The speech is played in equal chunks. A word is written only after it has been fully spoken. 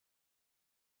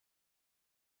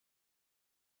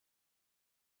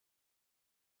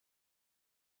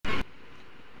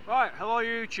Right, hello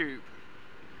YouTube.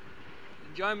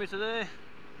 Join me today.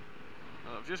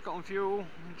 I've just gotten fuel,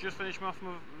 just finished off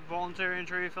my volunteering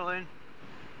tree filling.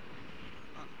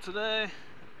 Today,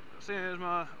 seeing as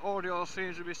my audio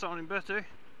seems to be sounding better,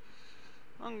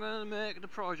 I'm going to make the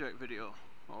project video,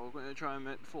 or we're going to try and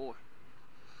make before.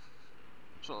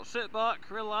 So sit back,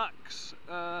 relax,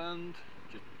 and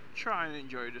just try and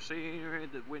enjoy the scenery,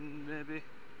 the wind maybe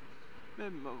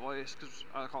my voice, because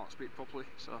I can't speak properly,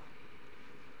 so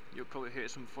you'll probably hear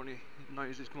some funny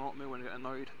noises come out of me when I get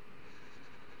annoyed.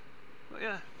 But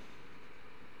yeah,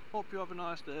 hope you have a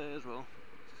nice day as well.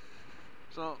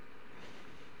 So,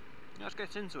 let's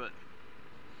get into it.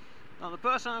 Now the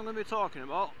person I'm going to be talking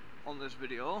about on this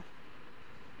video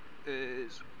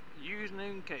is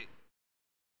UsernameKate.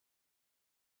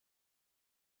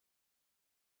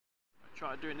 I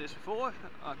tried doing this before,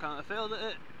 I kind of failed at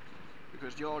it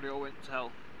because the audio went to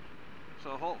hell. So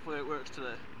hopefully it works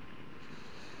today.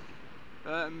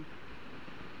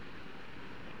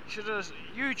 She does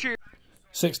YouTube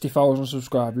 60,000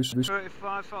 subscribers.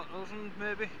 35,000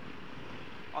 maybe,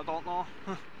 I don't know.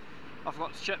 I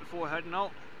forgot to check before heading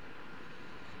out.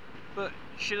 But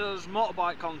she does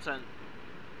motorbike content.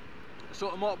 The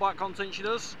sort of motorbike content she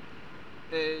does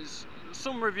is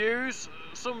some reviews,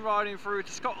 some riding through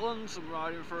to Scotland, some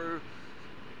riding through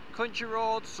country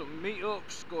roads, some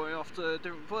meetups, going off to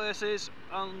different places,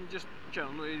 and just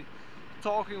generally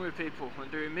talking with people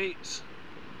and doing meets.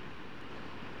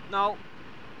 Now,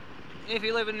 if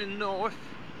you're living in the north,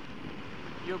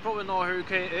 you'll probably know who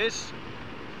Kate is,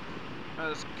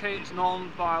 as Kate's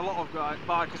known by a lot of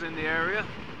bikers in the area.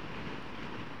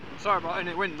 Sorry about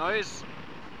any wind noise,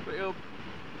 but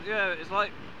yeah, it's like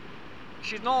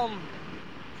she's known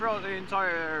throughout the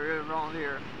entire area around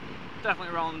here.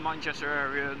 Definitely around the Manchester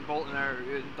area and Bolton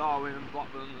area and Darwin and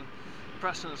Blackburn and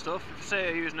Preston and stuff. If you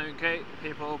say UsernameKate,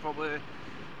 people will probably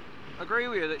agree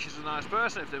with you that she's a nice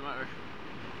person if they met her.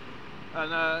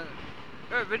 And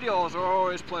her videos are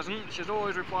always pleasant. She's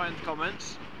always replying to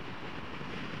comments.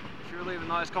 If you leave a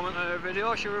nice comment on her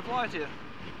video, she'll reply to you.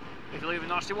 If you leave a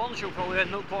nasty one, she'll probably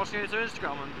end up posting it to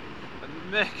Instagram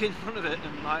and making fun of it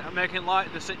and like making light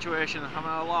of the situation and having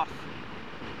a laugh.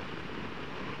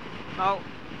 Now,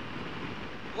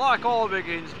 like all big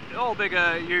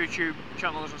YouTube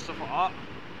channels and stuff like that,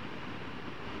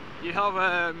 you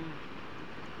have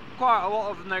quite a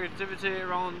lot of negativity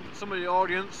around some of the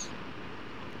audience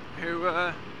who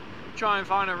try and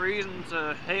find a reason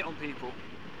to hate on people.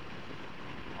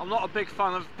 I'm not a big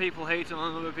fan of people hating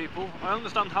on other people. I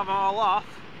understand having a laugh,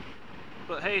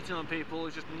 but hating on people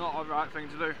is just not a right thing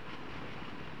to do.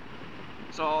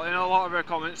 So in a lot of her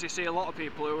comments you see a lot of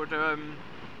people who would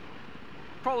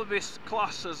probably be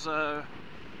classed as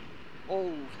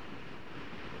old.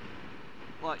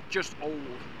 Like, just old.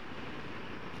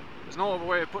 There's no other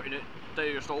way of putting it,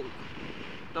 they're just old.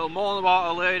 They'll moan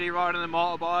about a lady riding a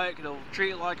motorbike, they'll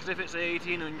treat it like as if it's the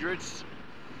 1800s.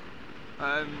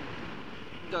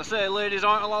 They'll say ladies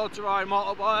aren't allowed to ride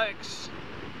motorbikes.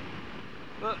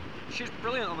 But she's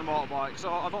brilliant on the motorbike,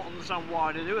 so I don't understand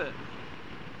why they do it.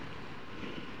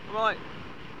 I'm like,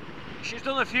 she's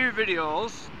done a few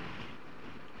videos,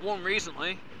 one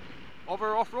recently, of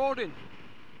her off-roading.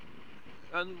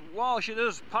 And while she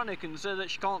does panic and say that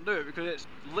she can't do it because it's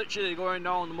literally going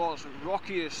down the most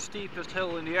rockiest, steepest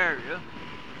hill in the area,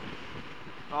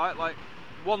 right, like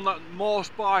one that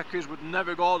most bikers would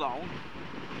never go down,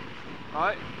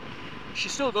 right, she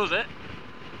still does it.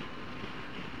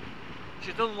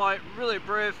 She's done like really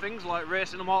brave things like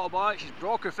racing a motorbike, she's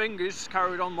broke her fingers,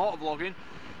 carried on motovlogging,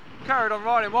 carried on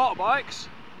riding motorbikes,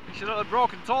 she's had a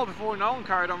broken toe before now and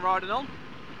carried on riding on,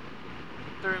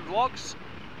 doing vlogs.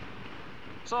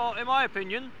 So, in my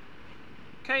opinion,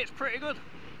 Kate's pretty good.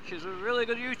 She's a really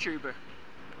good YouTuber.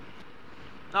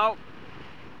 Now,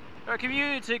 her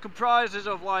community comprises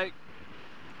of like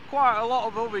quite a lot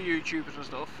of other YouTubers and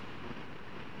stuff.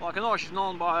 Like, I know she's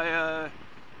known by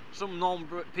some known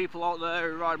people out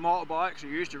there who ride motorbikes, who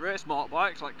used to race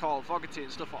motorbikes, like Carl Fogarty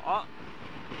and stuff like that.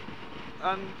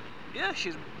 And yeah,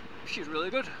 she's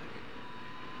really good.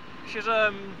 She's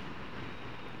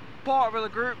part of the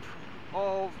group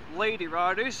of lady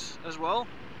riders as well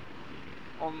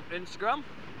on Instagram,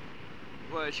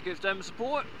 where she gives them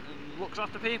support and looks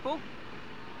after people.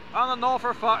 And I know for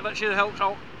a fact that she helps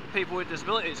out people with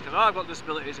disabilities, because I've got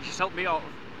disabilities and she's helped me out,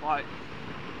 like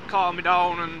calm me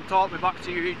down and taught me back to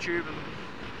YouTube, and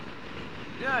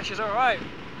yeah, she's alright.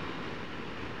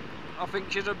 I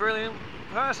think she's a brilliant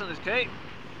person, is Kate.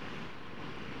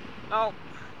 Now,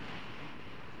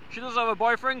 she does have a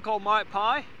boyfriend called Mike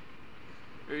Pye,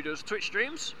 who does Twitch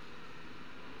streams,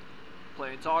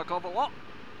 playing Tarkov a lot.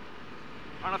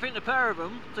 And I think the pair of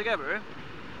them together are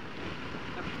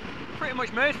pretty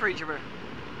much made for each other.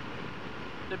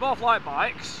 They both like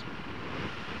bikes.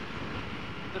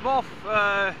 They both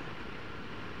have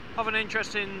an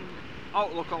interesting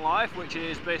outlook on life, which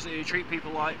is basically treat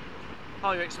people like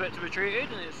how you expect to be treated,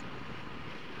 and it's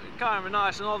kind of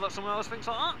nice to know that someone else thinks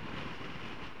like that.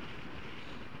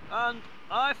 And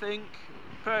I think,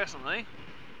 personally,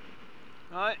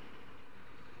 right,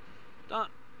 that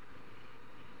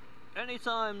any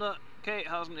time that Kate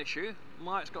has an issue,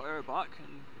 Mike's got her back,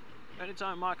 and any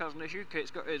time Mike has an issue,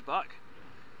 Kate's got his back.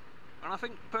 And I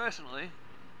think, personally,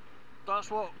 that's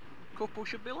what couples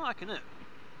should be like, innit?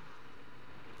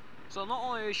 So not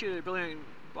only is she a brilliant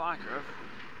biker,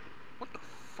 what the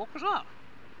fuck was that?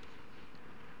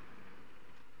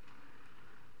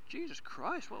 Jesus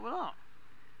Christ, what was that?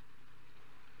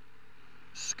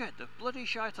 Scared the bloody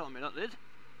shite out of me, that did.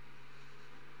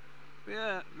 But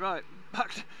yeah, right,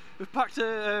 back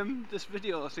to this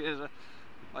video. See,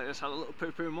 I just had a little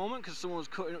poo-poo moment because someone was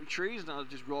cutting up trees and I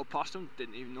just rode past them,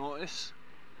 didn't even notice.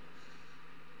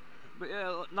 But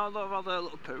yeah, now that I've had a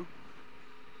little poo,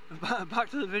 back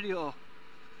to the video.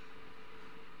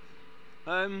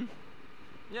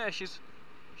 Yeah, she's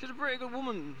a pretty good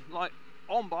woman, like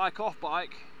on bike, off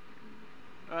bike,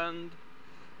 and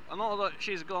I know that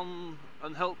she's gone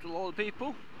and helped a lot of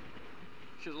people.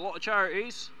 She does a lot of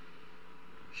charities.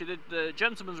 She did the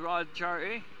Gentleman's Ride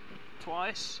charity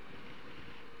twice,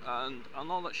 and I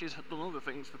know that she's done other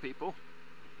things for people.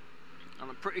 And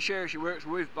I'm pretty sure she works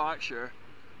with BikeShare,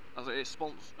 as it is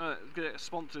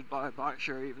sponsored by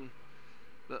BikeShare even.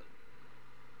 But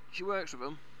she works with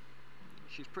them.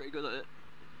 She's pretty good at it.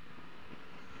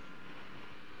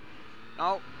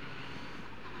 Now,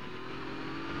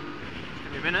 just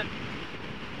give me a minute.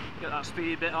 Get that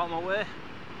speed bit out of my way.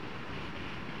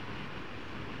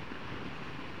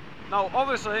 Now,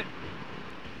 obviously,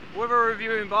 with her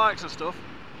reviewing bikes and stuff,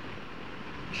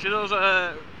 she does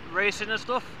racing and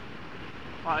stuff.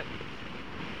 Like,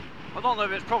 I don't know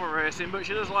if it's proper racing, but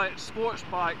she does like sports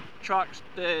bike tracks,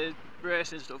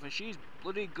 racing stuff, and she's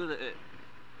bloody good at it.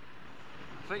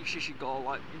 I think she should go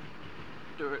like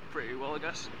do it pretty well, I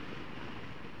guess.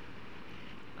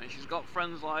 And she's got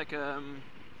friends like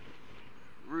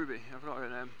Ruby, I forgot her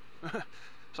name.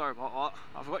 Sorry about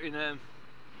that, I forgot your name.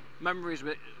 Memory's a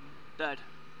bit dead.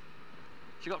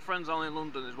 She got friends only in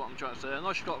London is what I'm trying to say. I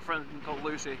know she's got a friend called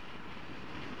Lucy,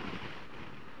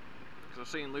 because I've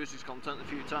seen Lucy's content a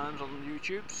few times on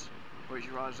YouTube's where she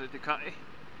rides a Ducati.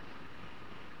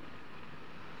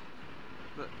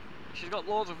 But she's got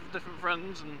loads of different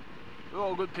friends and they're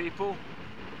all good people.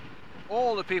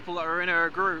 All the people that are in her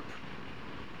group,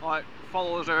 like,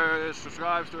 follows her,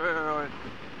 subscribes to her, or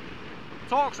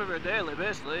talks with her daily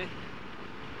basically.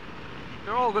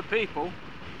 They're all good people.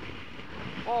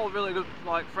 All really good,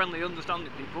 like, friendly,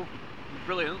 understanding people.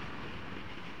 Brilliant.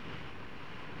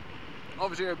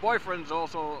 Obviously her boyfriend's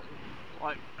also,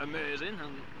 like, amazing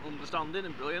and understanding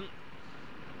and brilliant.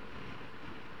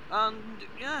 And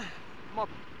yeah, my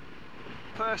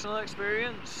personal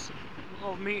experience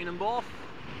of meeting them both,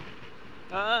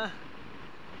 they're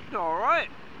alright.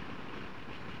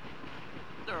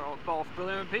 They're all both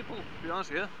brilliant people, to be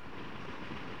honest with you.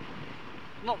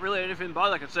 Not really anything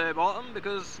bad I can say about them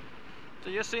because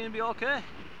they just seem to be okay.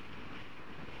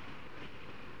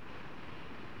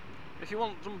 If you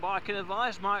want some biking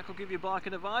advice, Mike will give you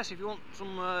biking advice. If you want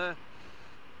some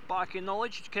biking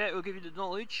knowledge, Kate will give you the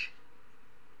knowledge.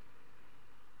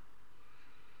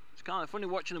 It's kind of funny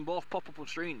watching them both pop up on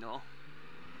screen though,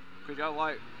 because you have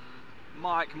like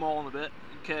Mike moan a bit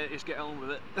and Kate just get on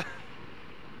with it.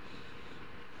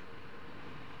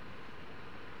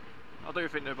 I do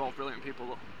think they're both brilliant people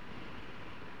though.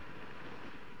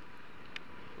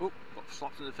 Oh, got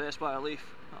slapped in the face by a leaf.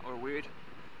 That were weird.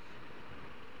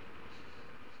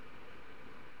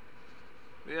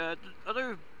 But yeah, I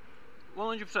do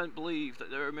 100% believe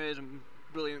that they're amazing,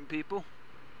 brilliant people.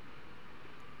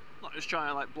 Not just trying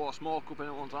to like blow smoke up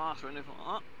anyone's ass or anything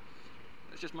like that.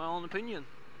 It's just my own opinion.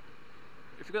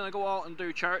 If you're going to go out and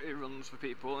do charity runs for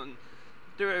people and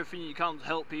do everything you can to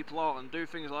help people out and do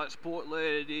things like support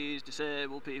ladies,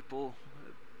 disabled people,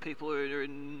 people who are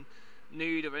in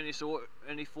need of any sort,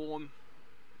 any form,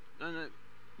 then it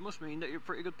must mean that you're a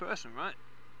pretty good person, right?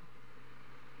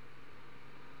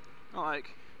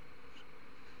 Like,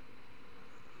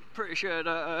 pretty sure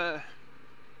that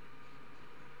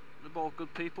they're both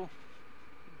good people.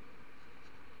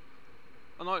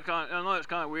 I know it's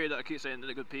kind of weird that I keep saying that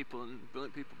they're good people and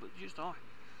brilliant people, but they just are.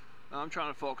 And I'm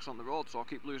trying to focus on the road, so I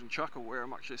keep losing track of where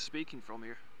I'm actually speaking from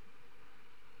here.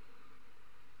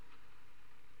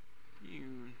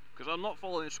 Because I'm not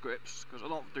following scripts, because I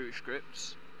don't do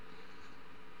scripts.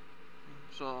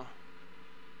 So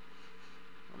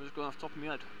I'm just going off the top of my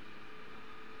head.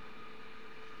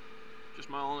 Just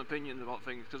my own opinions about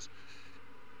things, because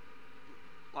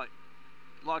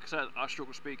like I said, I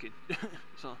struggle speaking.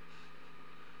 So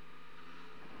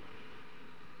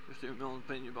just doing my own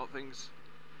opinion about things.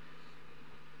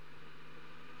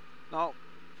 Now,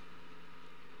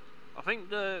 I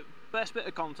think the best bit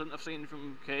of content I've seen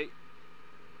from Kate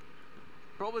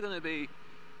probably going to be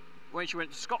when she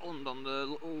went to Scotland on the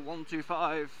little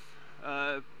 125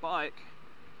 bike,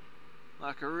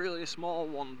 like a really small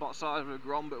one, about the size of a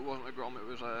Grom, but it wasn't a Grom, it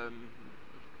was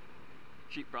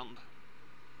cheap brand,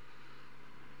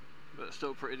 but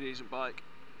still pretty decent bike,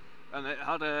 and it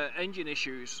had engine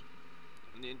issues,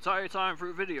 and the entire time through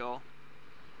the video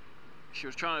she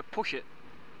was trying to push it,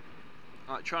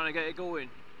 like trying to get it going,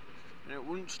 and it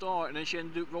wouldn't start, and then she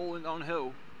ended up rolling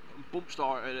downhill and bump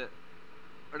started it,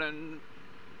 and then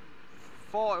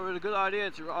thought it was a good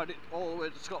idea to ride it all the way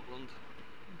to Scotland,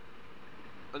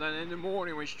 and then in the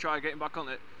morning when she tried getting back on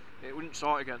it, it wouldn't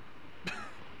start again.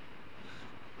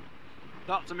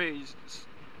 That to me is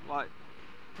like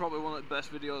probably one of the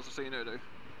best videos I've seen her do.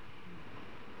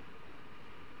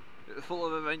 It was full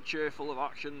of adventure, full of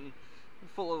action,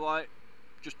 full of like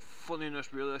just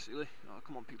funniness realistically. Oh,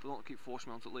 come on people, don't keep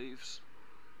forcing me onto leaves.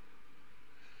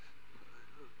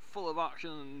 Full of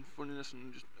action and funniness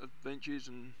and just adventures,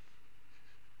 and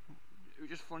it was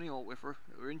just funny all with her.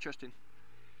 It was interesting.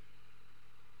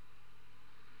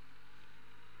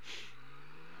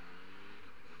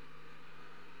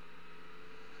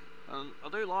 And I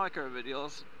do like her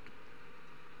videos.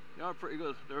 They are pretty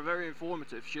good. They're very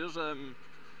informative. She does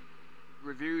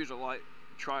reviews of like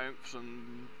Triumphs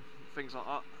and things like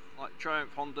that. Like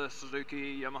Triumph, Honda,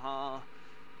 Suzuki, Yamaha,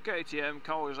 KTM,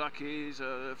 Kawasaki's.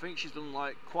 I think she's done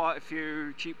like quite a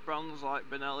few cheap brands like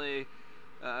Benelli,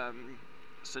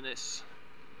 Sinis.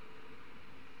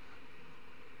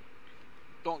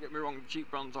 Don't get me wrong, the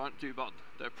cheap brands aren't too bad.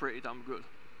 They're pretty damn good.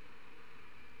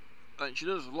 And she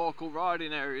does local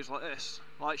riding areas like this.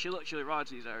 Like she literally rides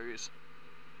these areas.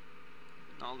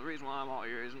 Now the reason why I'm out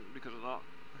here isn't because of that.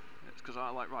 It's because I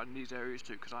like riding these areas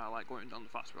too, because I like going down the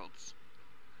fast roads.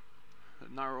 The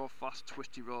narrow, fast,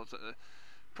 twisty roads that are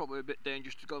probably a bit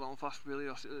dangerous to go down fast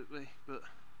realistically, but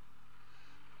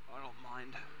I don't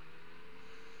mind.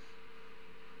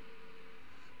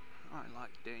 I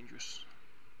like dangerous.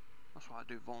 That's why I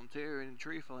do volunteering and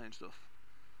tree felling and stuff.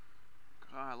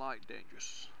 Because I like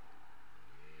dangerous.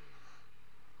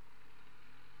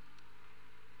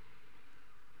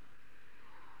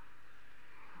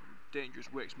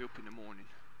 Dangerous wakes me up in the morning.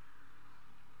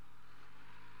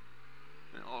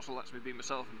 And it also lets me be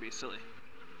myself and be silly.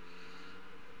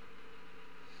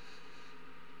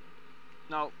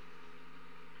 Now,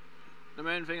 the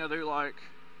main thing I do like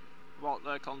about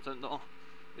their content though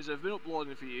is they've been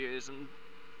uploading for years and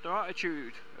their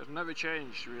attitude has never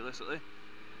changed realistically.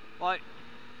 Like,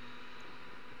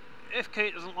 if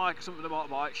Kate doesn't like something about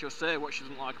the bike, she'll say what she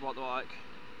doesn't like about the bike.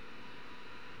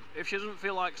 If she doesn't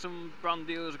feel like some brand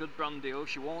deal is a good brand deal,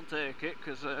 she won't take it,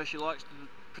 because she likes to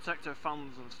protect her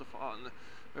fans and stuff like that, and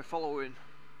her following.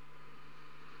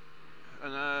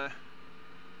 And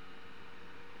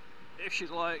if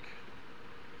she's like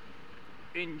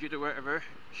injured or whatever,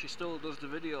 she still does the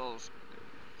videos.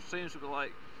 Seems to be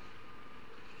like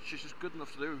she's just good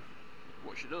enough to do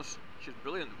what she does. She's a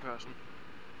brilliant person.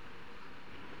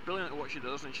 Brilliant at what she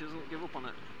does, and she doesn't give up on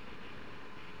it.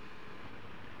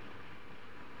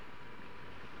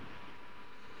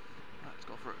 Right, let's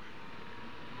go for it.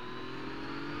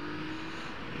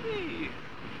 Hey.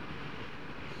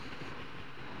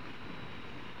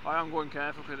 I am going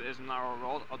careful because it is a narrow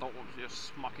road. I don't want to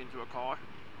just smack into a car.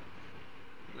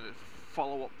 I'm going to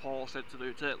follow what Paul said to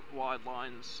do, take wide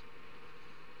lines.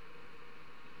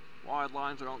 Wide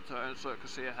lines around turns so I can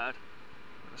see ahead.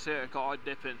 I see a car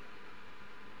dipping.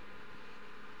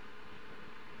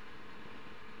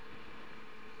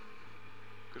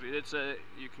 Because he did say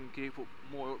you can keep up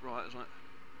more upright, isn't it?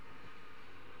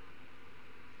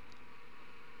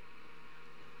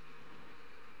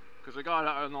 Because the guy that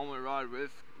I normally ride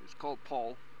with is called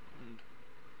Paul, and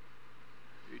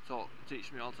he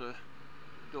teaches me how to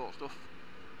do all stuff.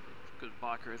 Good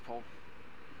biker is Paul.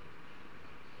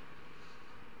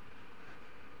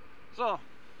 So,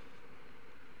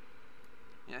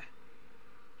 yeah,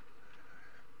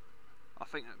 I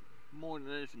think that more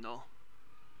than anything though,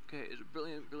 Kate is a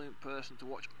brilliant person to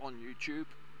watch on YouTube.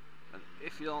 And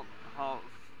if you don't have,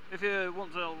 if you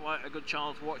want to have like a good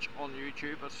channel to watch on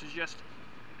YouTube, I suggest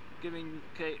giving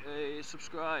Kate a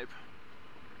subscribe.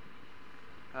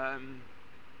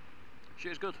 She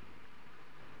is good.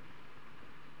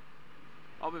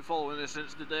 I've been following this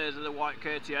since the days of the white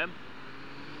KTM,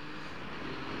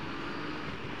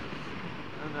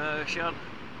 and she had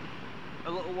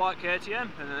a little white KTM,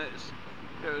 and it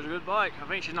was a good bike. I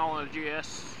think she's now on a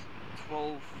GS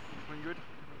 1200,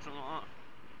 something like that.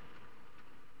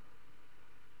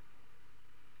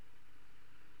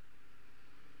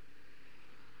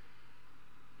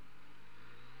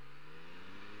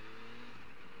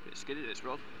 Bit skiddy this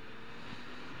rod.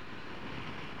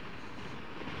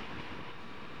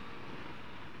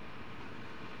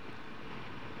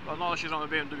 But now she's on a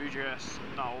BMW GS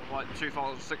now, like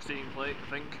 2016 plate, I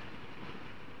think.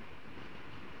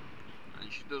 And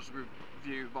she does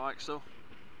review bikes though.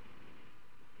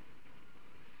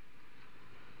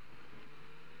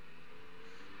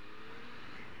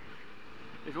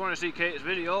 If you want to see Kate's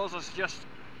videos, I suggest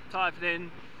typing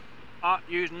in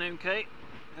 @UsernameKate,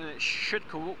 and it should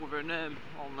come up with her name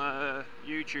on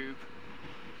YouTube.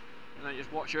 And then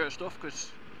just watch her stuff, because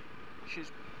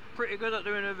she's pretty good at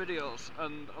doing her videos,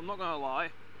 and I'm not gonna lie,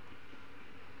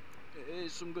 it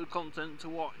is some good content to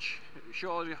watch. It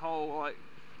shows you how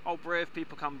brave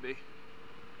people can be,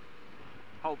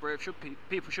 how brave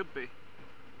people should be,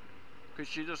 because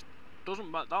she just doesn't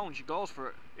back down. She goes for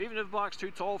it. Even if the bike's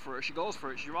too tall for her, she goes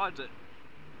for it. She rides it.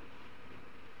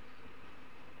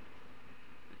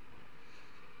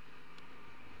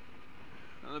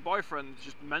 And the boyfriend is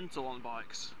just mental on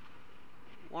bikes.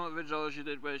 One of the videos she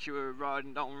did where she was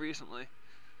riding down recently,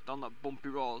 down that bumpy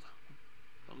road,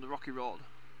 down the rocky road,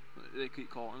 they keep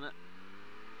calling it.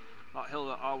 That hill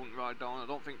that I wouldn't ride down. I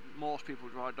don't think most people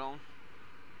would ride down.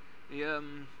 He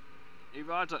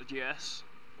rides that GS,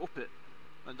 up it,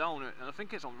 and down it, and I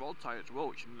think it's on road tyres as well,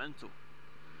 which is mental.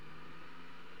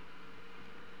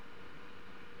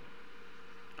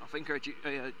 I think her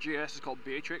GS is called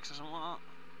Beatrix or something like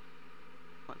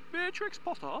that. Like, Beatrix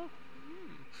Potter?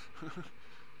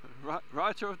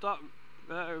 Writer of that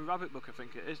rabbit book, I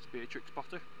think it is, Beatrix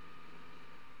Potter.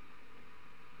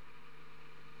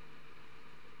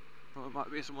 Or it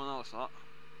might be someone else, that.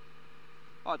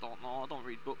 I don't know, I don't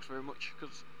read books very much,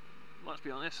 because, let's be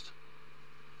honest,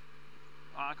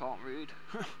 I can't read.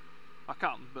 I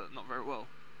can, but not very well.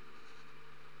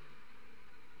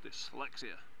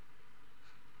 Dyslexia.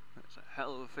 It's a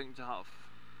hell of a thing to have.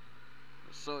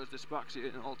 So is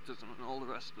dyspraxia and autism and all the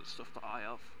rest of the stuff that I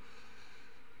have.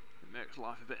 It makes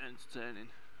life a bit entertaining.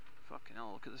 Fucking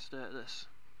hell, look at the state of this.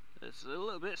 It's a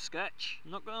little bit sketch,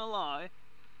 I'm not gonna lie.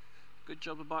 Good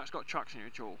job the bike's got traction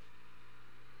control.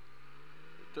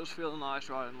 It does feel nice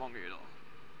riding longer, you know.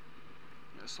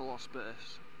 It's slow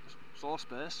space. Slow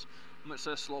space? I might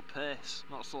say slow pace,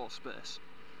 not slow space.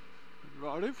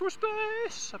 Riding for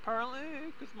space,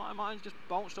 apparently, because my mind's just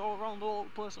bounced all around all over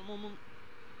the place at the moment.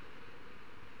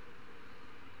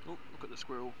 Oh, look at the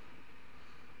squirrel.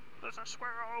 There's a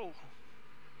squirrel!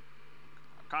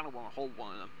 I kind of want to hold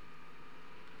one of them.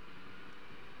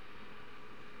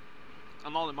 I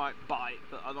know they might bite,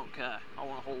 but I don't care. I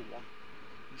want to hold one.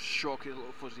 Just stroke his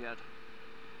little fuzzy head.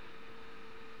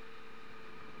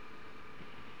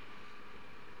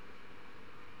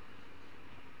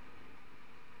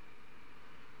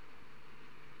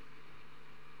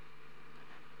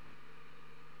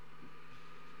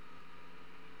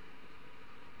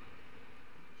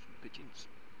 Some pigeons.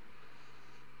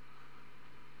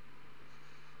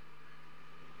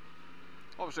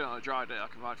 Obviously on a dry day I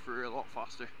can ride through a lot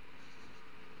faster,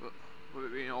 but with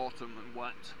it being autumn and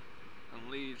wet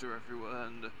and leaves are everywhere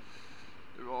and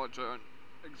the roads aren't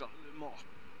exactly the most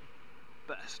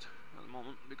best at the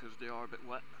moment because they are a bit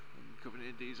wet and covered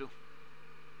in diesel.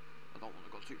 I don't want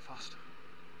to go too fast,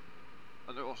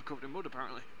 and they're also covered in mud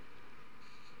apparently.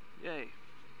 Yay,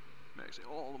 makes it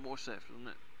all the more safe, doesn't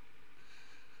it?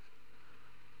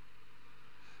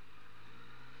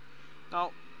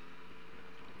 Now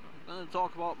I'm going to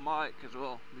talk about Mike as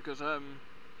well, because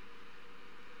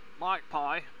Mike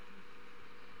Pye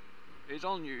is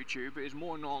on YouTube, but he's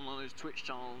more known on his Twitch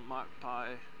channel, Mike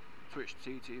Pye Twitch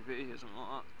TTV or something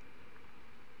like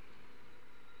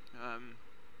that.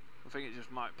 I think it's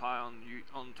just Mike Pye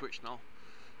on Twitch now,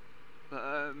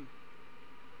 but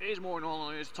he's more known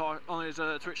on his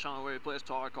Twitch channel where he plays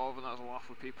Tarkov and has a laugh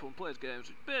with people and plays games,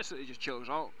 which basically just chills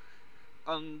out.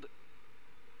 And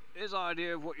his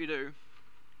idea of what you do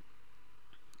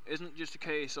isn't just a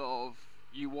case of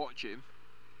you watch him,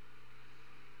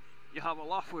 you have a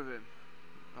laugh with him,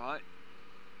 right?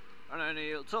 And then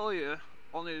he'll tell you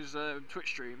on his Twitch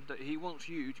stream that he wants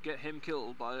you to get him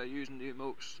killed by using the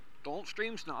emotes. Don't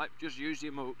stream snipe, just use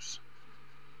the emotes,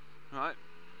 right?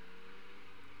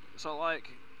 So like,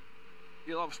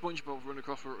 you'll have SpongeBob run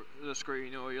across the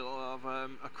screen, or you'll have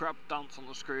a crab dance on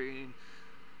the screen,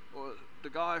 Or the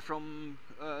guy from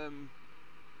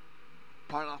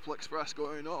Pineapple Express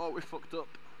going, oh, we fucked up.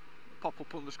 Pop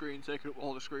up on the screen, taking up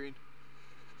all the screen.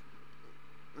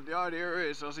 And the idea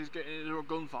is, as he's getting into a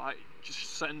gunfight,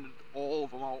 just send all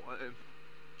of them out at him.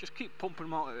 Just keep pumping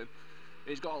them out at him.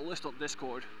 He's got a list on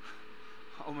Discord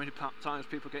how many times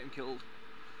people are getting killed.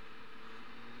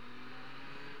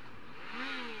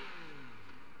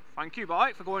 Thank you,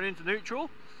 Bike, for going into neutral.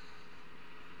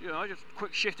 You know, just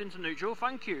quick shift into neutral.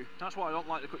 Thank you. That's why I don't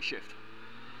like the quick shift.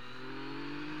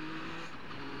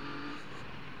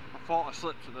 I thought I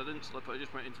slipped and I didn't slip. I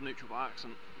just went into neutral by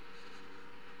accident.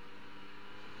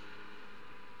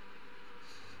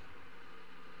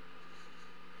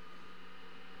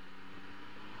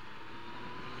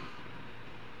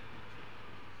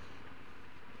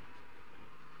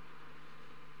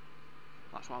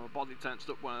 That's why my body tensed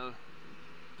up when I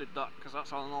did that, because that's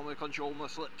how I normally control my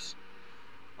slips.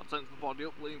 I tense my body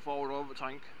up, lean forward over the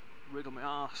tank, wriggle my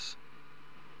arse.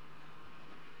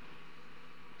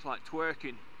 It's like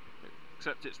twerking,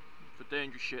 except it's for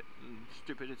dangerous shit and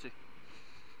stupidity.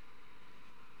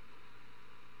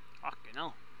 Fucking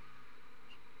hell.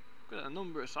 Look at the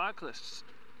number of cyclists.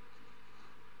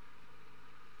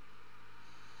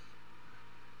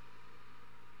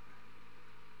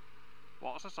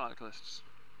 Lots of cyclists.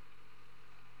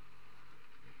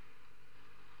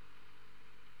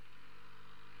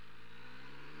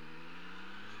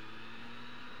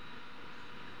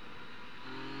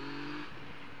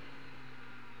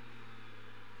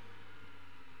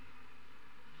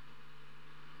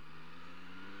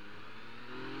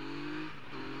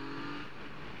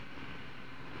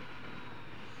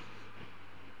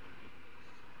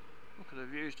 Look at the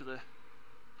views to the...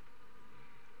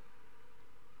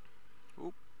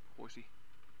 Oh, horsey.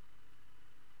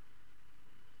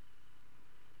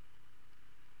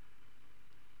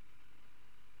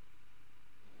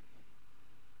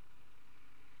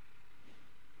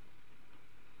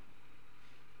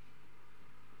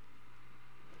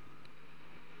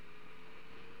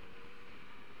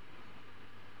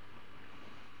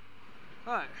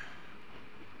 Right,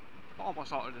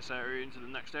 almost out of this area into the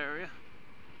next area.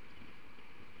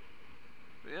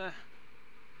 But yeah,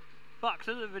 back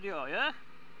to the video, yeah?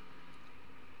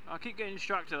 I keep getting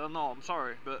distracted, I know, I'm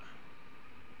sorry, but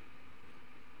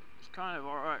it's kind of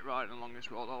alright riding along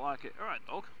this road, I like it. Alright,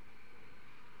 dog.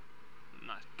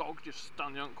 Nice dog just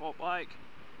standing on quad bike.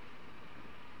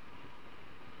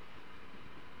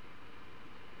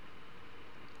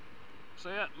 So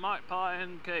yeah, Mike Pye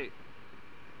and Kate.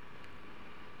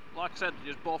 Like I said,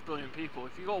 they're just both brilliant people.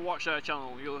 If you go watch their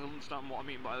channel, you'll understand what I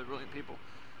mean by the brilliant people.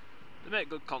 They make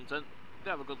good content, they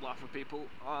have a good laugh with people,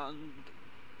 and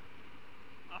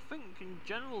I think in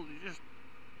general they're just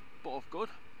both good.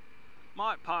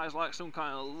 Mike Pye is like some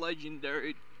kind of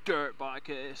legendary dirt bike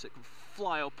ace that can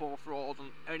fly up off-road on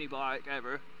any bike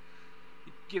ever.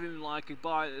 You give him like a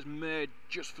bike that's made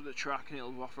just for the track and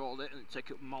he'll off-road it and take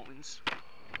it up mountains.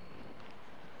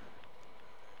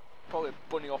 Probably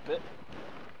bunny up it.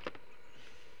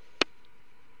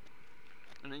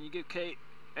 And then you give Kate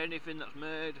anything that's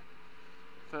made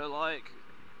for like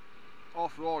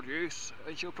off-road use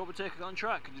and she'll probably take it on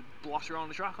track and just blast around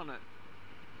the track on it.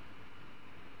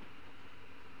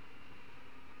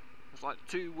 It's like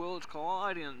two worlds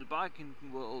colliding in the biking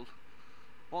world.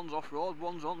 One's off-road,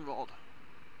 one's on-road.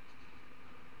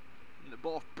 And they're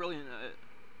both brilliant at it.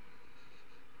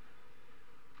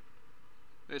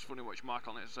 It's funny watching Mike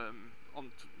on his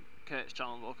on Kate's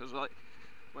channel though, because like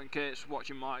when Kate's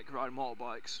watching Mike ride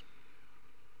motorbikes,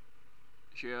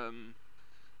 she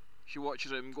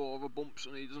watches him go over bumps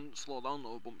and he doesn't slow down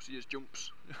over bumps, he just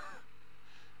jumps.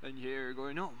 And you hear her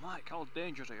going, "Oh Mike, how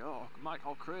dangerous are you? Oh Mike,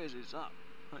 how crazy is that?"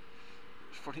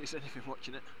 It's funny as anything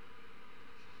watching it.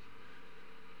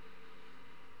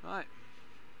 Right.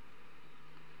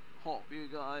 Hope you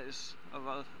guys have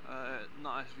a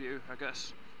nice view, I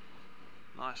guess.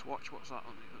 Nice watch, what's that?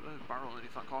 There's a barrel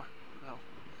underneath that car. What the hell?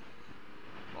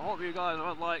 I hope you guys have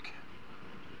had like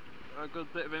a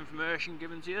good bit of information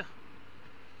given to you.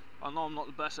 I know I'm not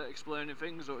the best at explaining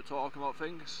things or talking about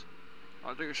things.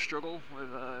 I do struggle with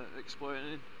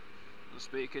explaining and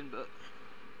speaking, but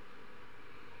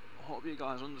I hope you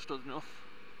guys understood enough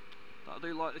that I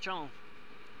do like the channel.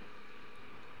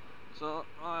 So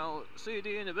I'll see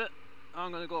you in a bit.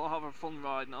 I'm going to go have a fun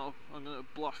ride now. I'm going to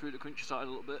blast through the countryside a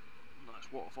little bit.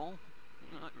 Nice waterfall.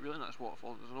 Really nice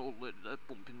waterfall. There's an old lady there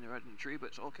bumping their head in the tree, but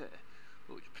it's okay.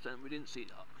 We'll just pretend we didn't see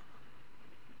that.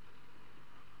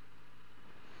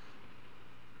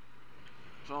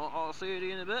 So I'll see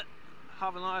you in a bit.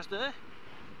 Have a nice day,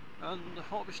 and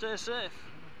hope you stay safe.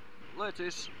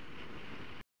 Laters.